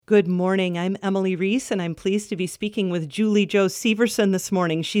Good morning. I'm Emily Reese, and I'm pleased to be speaking with Julie Jo Severson this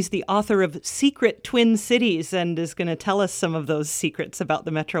morning. She's the author of Secret Twin Cities and is going to tell us some of those secrets about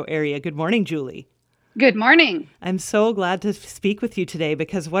the metro area. Good morning, Julie. Good morning. I'm so glad to speak with you today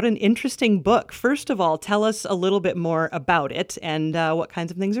because what an interesting book. First of all, tell us a little bit more about it and what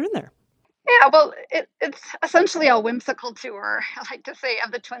kinds of things are in there. Yeah, well, it's essentially a whimsical tour, I like to say,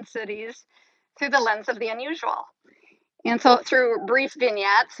 of the Twin Cities through the lens of the unusual. And so through brief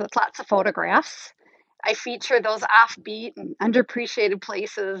vignettes with lots of photographs, I feature those offbeat and underappreciated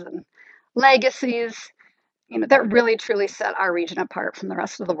places and legacies, that really truly set our region apart from the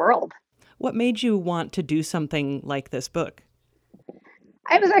rest of the world. What made you want to do something like this book?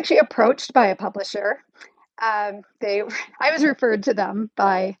 I was actually approached by a publisher. I was referred to them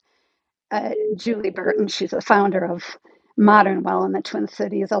by Julie Burton. She's the founder of Modern Well in the Twin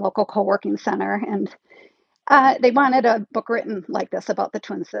Cities, a local co-working center, and they wanted a book written like this about the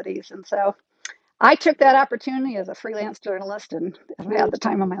Twin Cities. And so I took that opportunity as a freelance journalist, and I had the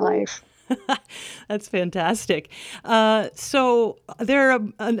time of my life. That's fantastic. So there are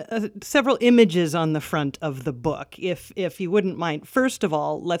several images on the front of the book. If you wouldn't mind, first of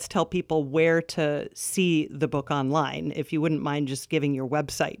all, let's tell people where to see the book online. If you wouldn't mind just giving your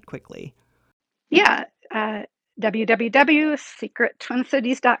website quickly. Yeah,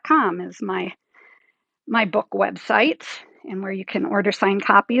 www.secrettwincities.com is my book website, and where you can order signed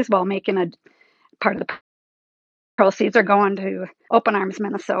copies while making a part of the proceeds are going to Open Arms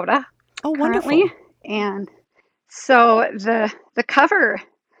Minnesota. Oh, currently. wonderful. And so the cover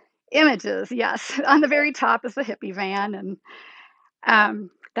images, yes, on the very top is the hippie van, and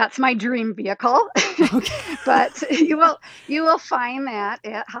that's my dream vehicle. Okay. But you will find that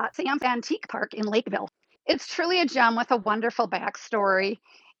at Hot Sam's Antique Park in Lakeville. It's truly a gem with a wonderful backstory.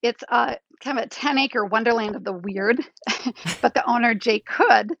 It's a kind of a 10-acre wonderland of the weird, but the owner, Jake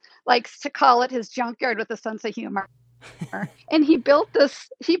Hood, likes to call it his junkyard with a sense of humor. And he built this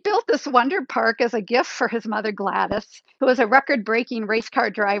wonder park as a gift for his mother Gladys, who was a record-breaking race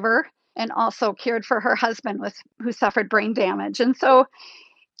car driver and also cared for her husband who suffered brain damage. And so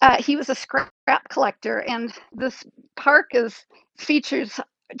he was a scrap collector, and this park features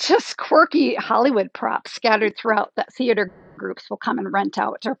just quirky Hollywood props scattered throughout that theater groups will come and rent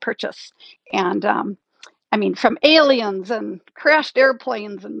out or purchase. And I mean, from aliens and crashed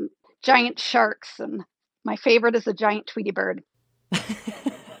airplanes and giant sharks, and my favorite is a giant Tweety bird. That's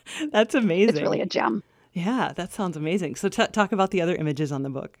It's really amazing. a gem. Yeah, that sounds amazing. So talk about the other images on the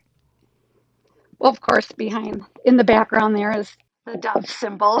book. Well, of course, behind in the background there is the dove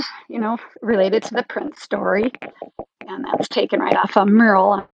symbol, related to the Prince story, and that's taken right off a mural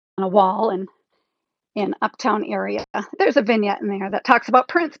on a wall in Uptown area. There's a vignette in there that talks about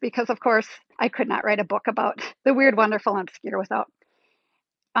Prince because, of course, I could not write a book about the weird, wonderful, and obscure without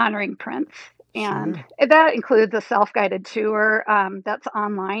honoring Prince. And Sure. that includes a self-guided tour that's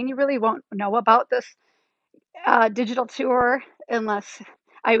online. You really won't know about this digital tour unless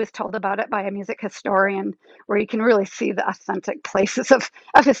I was told about it by a music historian, where you can really see the authentic places of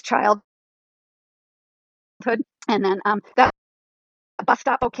his childhood. And then that bus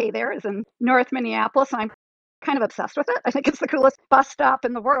stop, okay, there is in North Minneapolis, and I'm kind of obsessed with it. I think it's the coolest bus stop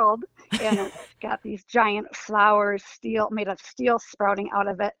in the world, and it's got these giant flowers, made of steel, sprouting out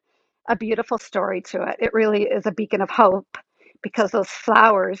of it. A beautiful story to it. It really is a beacon of hope because those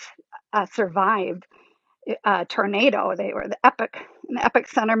flowers survived a tornado. They were in the epic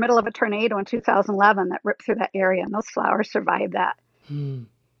center, middle of a tornado in 2011 that ripped through that area, and those flowers survived that. Hmm.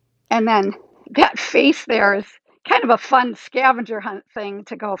 And then that face there is kind of a fun scavenger hunt thing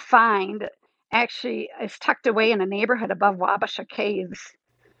to go find. Actually, it's tucked away in a neighborhood above Wabasha Caves.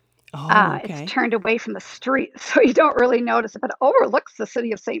 Oh, It's okay. turned away from the street, so you don't really notice it, but it overlooks the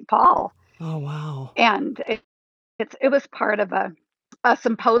city of St. Paul. Oh, wow. And it was part of a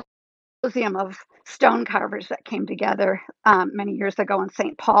symposium of stone carvers that came together many years ago in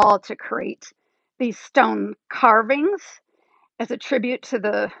St. Paul to create these stone carvings as a tribute to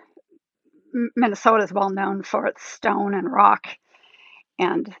the Minnesota is well known for its stone and rock,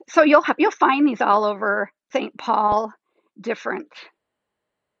 and so you'll find these all over St. Paul, different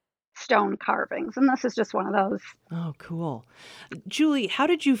stone carvings, and this is just one of those. Oh, cool. Julie, how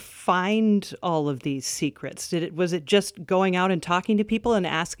did you find all of these secrets? Was it just going out and talking to people and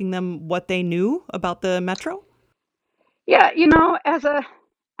asking them what they knew about the metro? Yeah,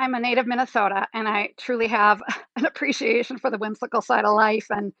 I'm a native Minnesota, and I truly have an appreciation for the whimsical side of life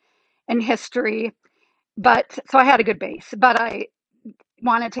and history. But so I had a good base, but I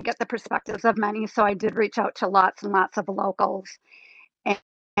wanted to get the perspectives of many, so I did reach out to lots and lots of locals,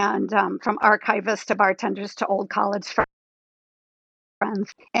 and from archivists to bartenders to old college friends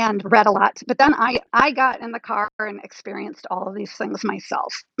friends and read a lot. But then I got in the car and experienced all of these things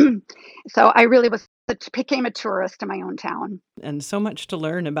myself. So I really became a tourist in my own town. And so much to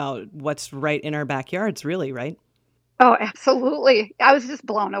learn about what's right in our backyards, really, right? Oh, absolutely. I was just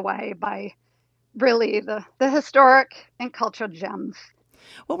blown away by really the historic and cultural gems.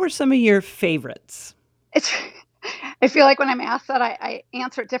 What were some of your favorites? It's I feel like when I'm asked that, I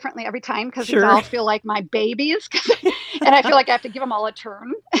answer it differently every time because these Sure. all feel like my babies, and I feel like I have to give them all a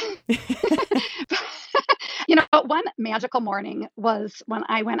turn. One magical morning was when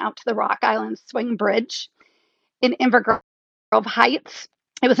I went out to the Rock Island Swing Bridge in Inver Grove Heights.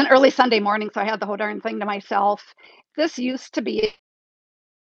 It was an early Sunday morning, so I had the whole darn thing to myself. This used to be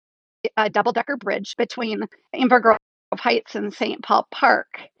a double-decker bridge between Inver Grove Heights and St. Paul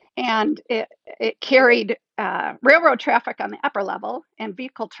Park, and it carried railroad traffic on the upper level and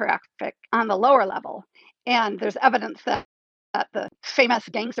vehicle traffic on the lower level. And there's evidence that the famous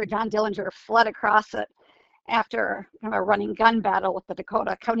gangster John Dillinger fled across it after a running gun battle with the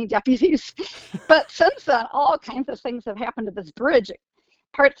Dakota County deputies. But since then, all kinds of things have happened to this bridge.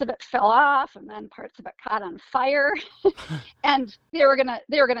 Parts of it fell off, and then parts of it caught on fire, and they were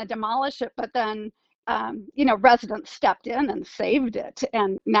gonna demolish it. But then, residents stepped in and saved it,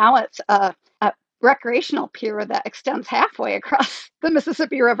 and now it's a recreational pier that extends halfway across the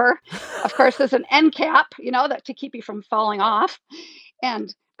Mississippi River. Of course, there's an end cap, that to keep you from falling off,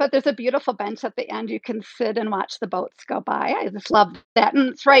 and but there's a beautiful bench at the end. You can sit and watch the boats go by. I just love that, and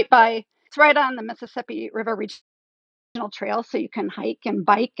it's right on the Mississippi River Regional Trail, so you can hike and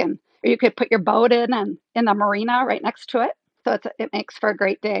bike, or you could put your boat in the marina right next to it. So it makes for a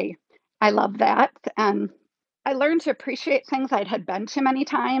great day. I love that, and I learned to appreciate things I had been to many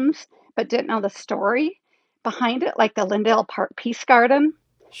times, but didn't know the story behind it, like the Lindale Park Peace Garden.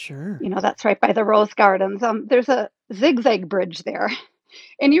 Sure. That's right by the Rose Gardens. There's a zigzag bridge there,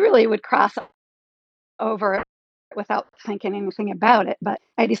 and you really would cross over it without thinking anything about it. But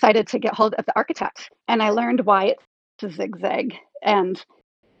I decided to get hold of the architect, and I learned why it's a zigzag. And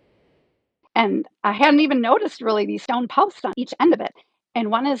I hadn't even noticed really these stone posts on each end of it. And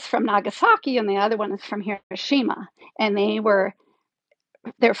one is from Nagasaki, and the other one is from Hiroshima. And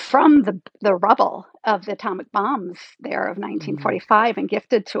they're from the rubble of the atomic bombs there of Mm. 1945 and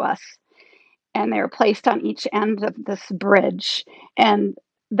gifted to us. And they were placed on each end of this bridge. And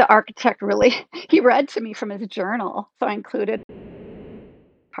the architect really he read to me from his journal, so I included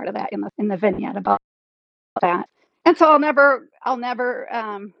part of that in the vignette about that. And so I'll never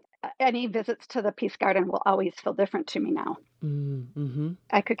any visits to the Peace Garden will always feel different to me now. Mm-hmm.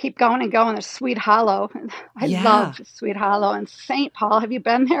 I could keep going and going. There's Sweet Hollow. I Yeah. love Sweet Hollow and St. Paul. Have you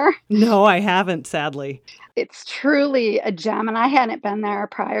been there? No, I haven't, sadly. It's truly a gem, and I hadn't been there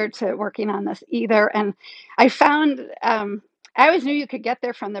prior to working on this either. And I found I always knew you could get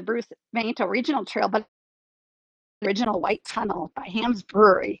there from the Bruce Vento Regional Trail, but the original White Tunnel by Ham's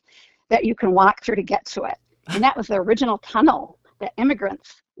Brewery that you can walk through to get to it. And that was the original tunnel that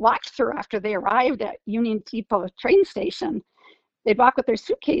immigrants walked through after they arrived at Union Depot train station. They'd walk with their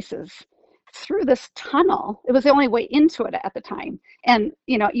suitcases through this tunnel. It was the only way into it at the time. And,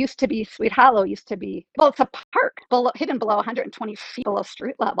 it used to be Sweet Hollow, used to be, well, it's a park hidden below 120 feet below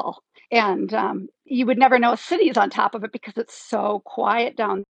street level. And you would never know a city's on top of it because it's so quiet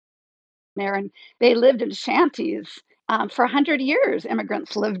down there. And they lived in shanties for 100 years.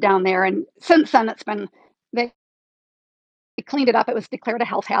 Immigrants lived down there. And since then, they cleaned it up. It was declared a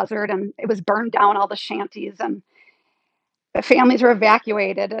health hazard, and it was burned down, all the shanties. And the families were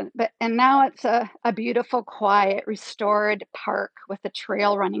evacuated, and now it's a beautiful, quiet, restored park with a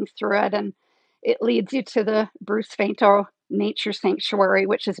trail running through it, and it leads you to the Bruce Vento Nature Sanctuary,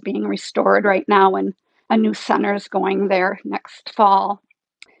 which is being restored right now, and a new center is going there next fall.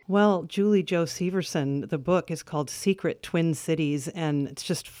 Well, Julie Jo Severson, the book is called Secret Twin Cities, and it's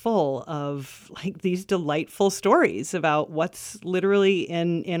just full of like these delightful stories about what's literally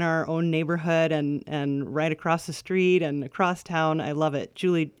in our own neighborhood and right across the street and across town. I love it.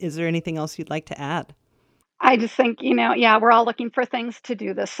 Julie, is there anything else you'd like to add? I just think, yeah, we're all looking for things to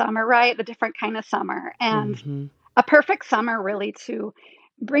do this summer, right? The different kind of summer, and Hmm. a perfect summer really to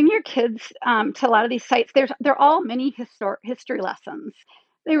bring your kids to a lot of these sites. They're all mini history lessons.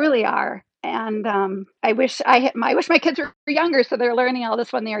 They really are. And I wish my kids were younger, so they're learning all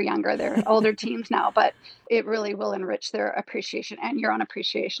this when they are younger. They're older teens now, but it really will enrich their appreciation and your own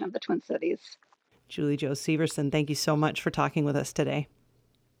appreciation of the Twin Cities. Julie Jo Severson, thank you so much for talking with us today.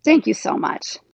 Thank you so much.